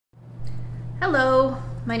Hello,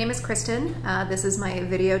 my name is Kristen. This is my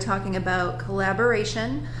video talking about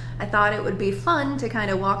collaboration. I thought it would be fun to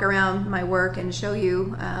kind of walk around my work and show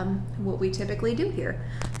you what we typically do here.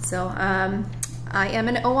 So I am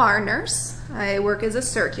an OR nurse. I work as a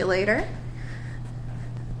circulator.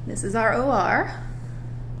 This is our OR.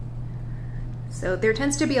 So there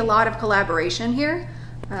tends to be a lot of collaboration here.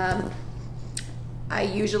 I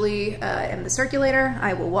usually am the circulator.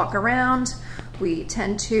 I will walk around. We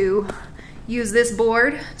tend to use this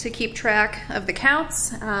board to keep track of the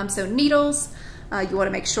counts. So needles, you want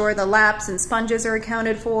to make sure the laps and sponges are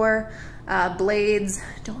accounted for. Blades,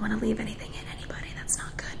 don't want to leave anything in anybody, that's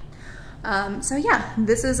not good. So yeah,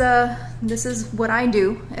 this is what I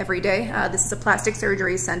do every day. This is a plastic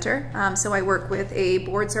surgery center. So I work with a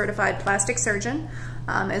board certified plastic surgeon,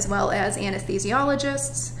 as well as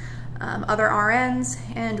anesthesiologists, other RNs,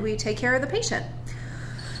 and we take care of the patient.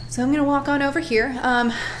 So I'm going to walk on over here.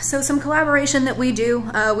 So some collaboration that we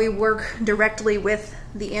do, we work directly with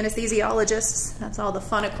the anesthesiologists. That's all the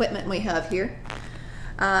fun equipment we have here.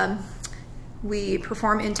 We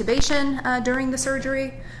perform intubation during the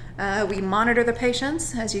surgery. We monitor the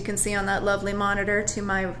patients, as you can see on that lovely monitor to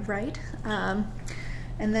my right. And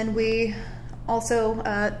then we also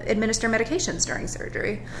administer medications during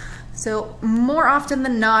surgery. So more often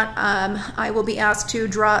than not, I will be asked to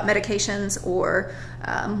draw up medications or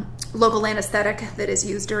local anesthetic that is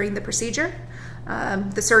used during the procedure.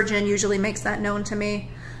 The surgeon usually makes that known to me,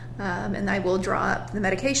 and I will draw up the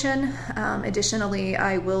medication. Additionally,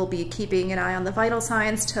 I will be keeping an eye on the vital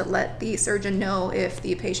signs to let the surgeon know if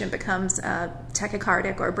the patient becomes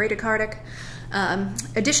tachycardic or bradycardic.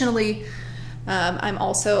 Additionally, I'm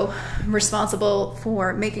also responsible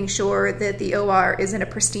for making sure that the OR is in a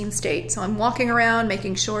pristine state. So I'm walking around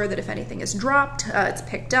making sure that if anything is dropped, it's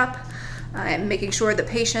picked up. I'm making sure the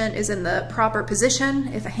patient is in the proper position.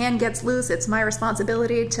 If a hand gets loose, it's my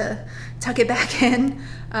responsibility to tuck it back in.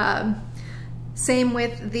 Same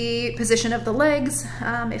with the position of the legs.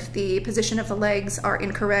 If the position of the legs are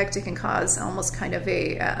incorrect, it can cause almost kind of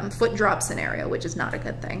a foot drop scenario, which is not a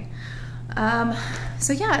good thing.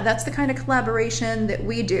 So yeah, that's the kind of collaboration that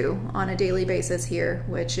we do on a daily basis here,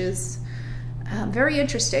 which is very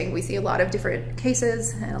interesting. We see a lot of different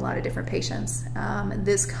cases and a lot of different patients.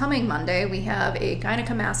 This coming Monday, we have a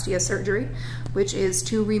gynecomastia surgery, which is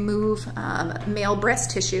to remove male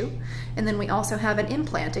breast tissue. And then we also have an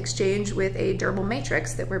implant exchange with a dermal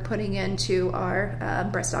matrix that we're putting into our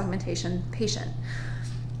breast augmentation patient.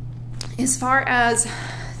 As far as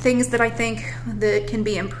things that I think that can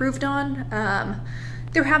be improved on,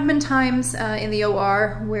 there have been times in the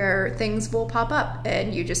OR where things will pop up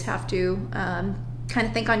and you just have to kind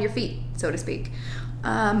of think on your feet, so to speak.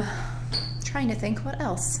 Trying to think what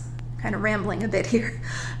else, kind of rambling a bit here.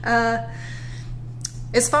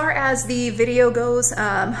 As far as the video goes,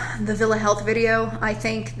 the Villa Health video, I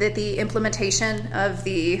think that the implementation of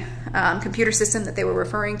the computer system that they were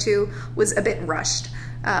referring to was a bit rushed.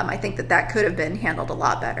 I think that that could have been handled a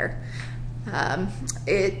lot better.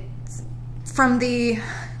 From the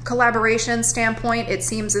collaboration standpoint, it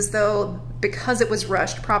seems as though because it was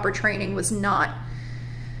rushed, proper training was not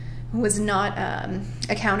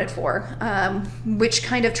accounted for, which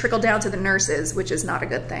kind of trickled down to the nurses, which is not a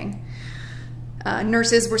good thing.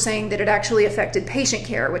 Nurses were saying that it actually affected patient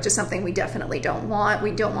care, which is something we definitely don't want.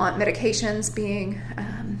 We don't want medications being,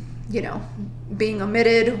 being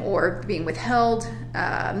omitted or being withheld.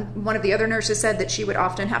 One of the other nurses said that she would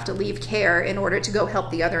often have to leave care in order to go help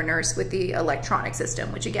the other nurse with the electronic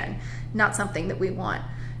system, which again, not something that we want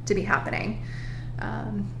to be happening.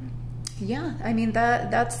 Yeah, I mean,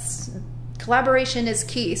 that's collaboration is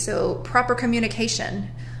key, so proper communication.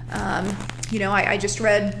 I just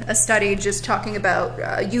read a study just talking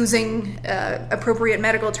about using appropriate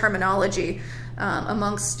medical terminology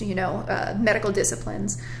amongst, medical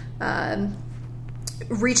disciplines.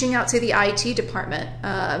 Reaching out to the IT department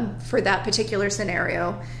for that particular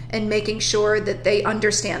scenario and making sure that they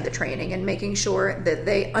understand the training and making sure that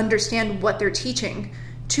they understand what they're teaching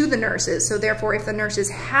to the nurses. So therefore, if the nurses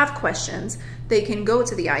have questions, they can go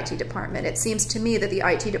to the IT department. It seems to me that the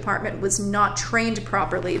IT department was not trained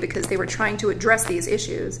properly because they were trying to address these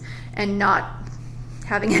issues and not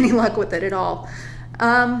having any luck with it at all.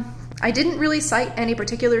 I didn't really cite any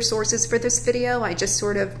particular sources for this video. I just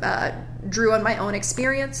sort of drew on my own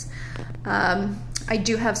experience. I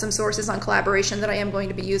do have some sources on collaboration that I am going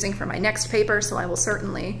to be using for my next paper, so I will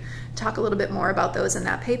certainly talk a little bit more about those in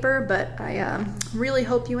that paper, but I really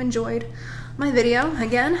hope you enjoyed my video.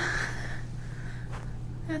 Again,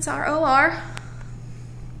 that's our OR,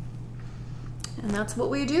 and that's what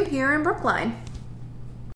we do here in Brookline.